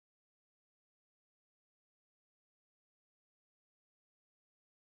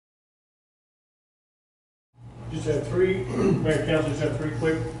Just have three, Mayor and Council, just have three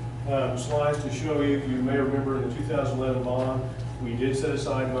quick slides to show you. You may remember in the 2011 bond, we did set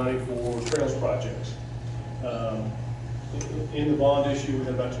aside money for trails projects. In the bond issue, we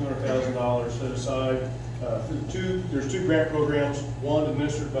had about $200,000 set aside. There's two grant programs, one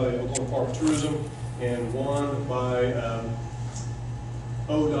administered by the Oklahoma Department of Tourism and one by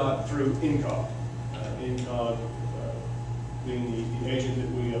ODOT through NCOG. NCOG being the agent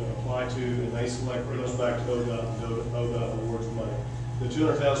that we apply to, and they select, it goes back to ODOT, and ODOT awards the money. The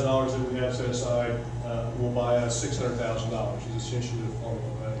 $200,000 that we have set aside will buy us $600,000. It's essentially the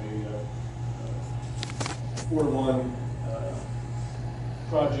formula of a 4-to-1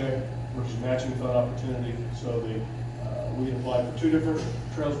 project versus matching fund opportunity. So we applied for two different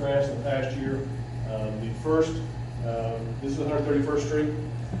trails grants in the past year. The first, this is 131st Street.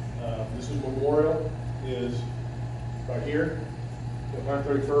 This is Memorial, is right here,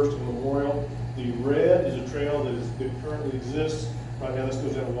 131st and Memorial. The red is a trail that currently exists. Right now this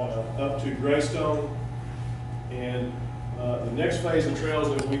goes down up to Greystone. And the next phase of trails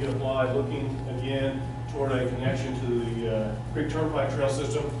that we can apply, looking again toward a connection to the Creek Turnpike Trail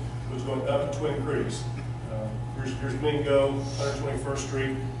System, was going up to Twin Creeks. Here's Mingo, 121st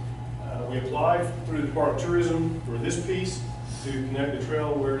Street. We applied through the Department of Tourism for this piece to connect the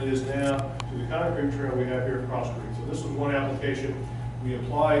trail where it is now to the concrete trail we have here at Cross Creek. So this was one application. We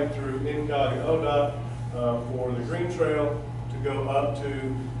applied through NCOG and ODOT for the green trail to go up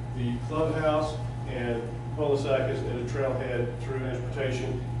to the clubhouse, and cul-de-sac is at a trailhead through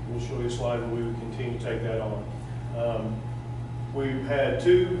transportation. We'll show you a slide where we would continue to take that on. We've had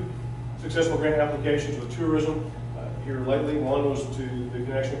two successful grant applications with tourism here lately. One was to the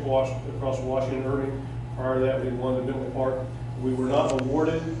connection across Washington Irving. Prior to that, we had one to Bentley Park. We were not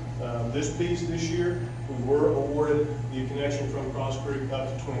awarded this piece this year. We were awarded the connection from Cross Creek up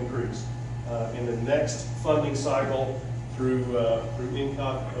to Twin Creeks. In the next funding cycle through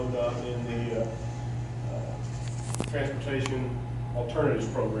NCOG, ODOT, in the Transportation Alternatives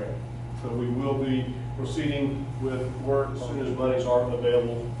Program. So we will be proceeding with work as soon as monies are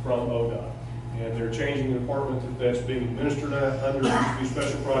available from ODOT. And they're changing the department that's being administered under these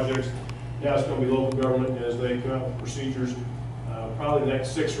special projects. Now it's going to be local government as they come up with procedures. Probably the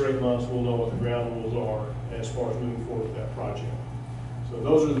next 6 or 8 months we'll know what the ground rules are as far as moving forward with that project. So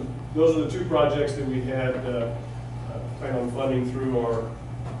those are the two projects that we had planned on funding through our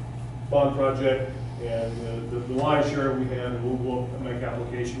bond project. And the lion's share we have, and we'll make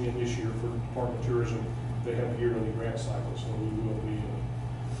application in this year for the Department of Tourism. They have a yearly grant cycle, so we will be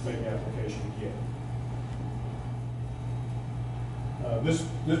making application again. This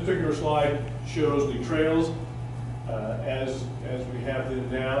particular slide shows the trails as we have them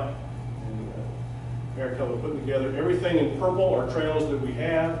now. And Jaren Cottle put together everything in purple are trails that we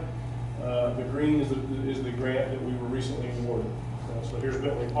have. The green is the grant that we were recently awarded. So here's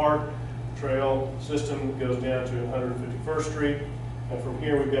Bentley Park. Trail system goes down to 151st Street, and from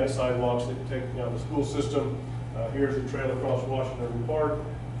here we've got sidewalks that take down the school system. Here's the trail across Washington Park,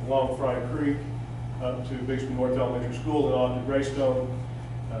 along Fry Creek, up to Bixby North Elementary School, and on to Greystone.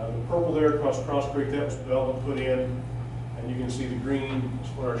 The purple there across Cross Creek, that was developed, put in, and you can see the green is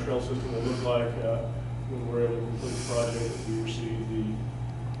what our trail system will look like when we're able to complete the project that we received the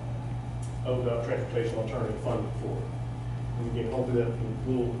ODOT Transportation Alternative Funding for. And again, hopefully that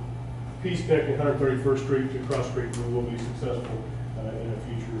little piece connecting 131st Street to Cross Creek will be successful in a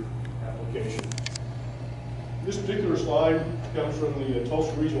future application. This particular slide comes from the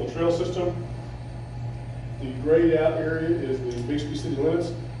Tulsa Regional Trail System. The grayed out area is the Bixby city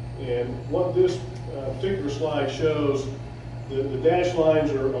limits, and what this particular slide shows, the dashed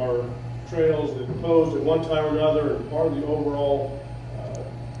lines are trails that proposed at one time or another and part of the overall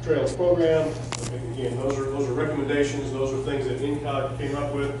trails program. Again, those are recommendations. Those are things that NCOG came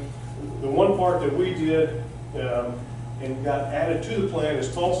up with. The one part that we did and got added to the plan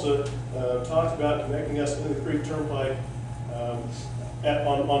is Tulsa talked about connecting us into the Creek Turnpike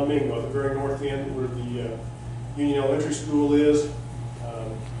on Mingo, at the very north end where the Union Elementary School is.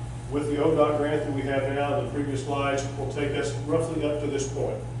 With the ODOT grant that we have now, the previous slides will take us roughly up to this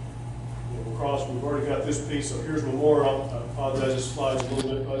point. We've already got this piece, so here's Memorial. I apologize, this slide's a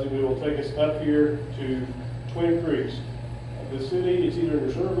little bit fuzzy, but it will take us up here to Twin Creeks. The city is either in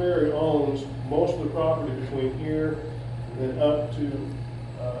reserve area or owns most of the property between here and then up to,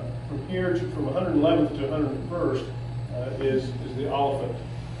 from here to, from 111th to 101st is the Oliphant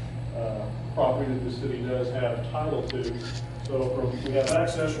property that the city does have title to. So we have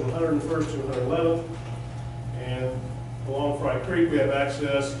access from 101st to 111th, and along Fry Creek we have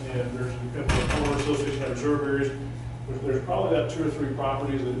access, and there's a couple of corner association reserve areas. There's probably about 2 or 3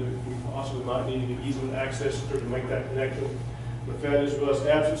 properties that we possibly might need to easement access to make that connection. But that is us,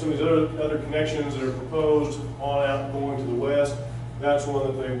 absent some of these other connections that are proposed on out going to the west, that's one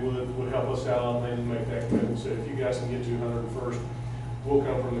that they would help us out on and make that commitment. So if you guys can get to 101st, we'll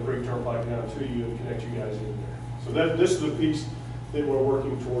come from the Creek Turnpike down to you and connect you guys in there. So this is the piece that we're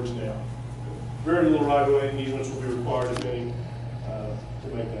working towards now. Very little right-of-way easements will be required, if any,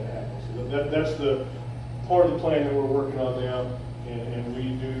 to make that happen. So that's the part of the plan that we're working on now, and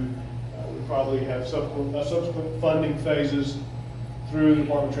we do. We probably have subsequent funding phases through the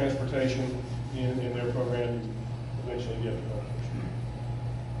Department of Transportation in their program to eventually get to that.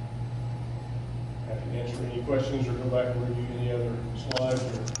 Happy to answer any questions or go back and review any other slides.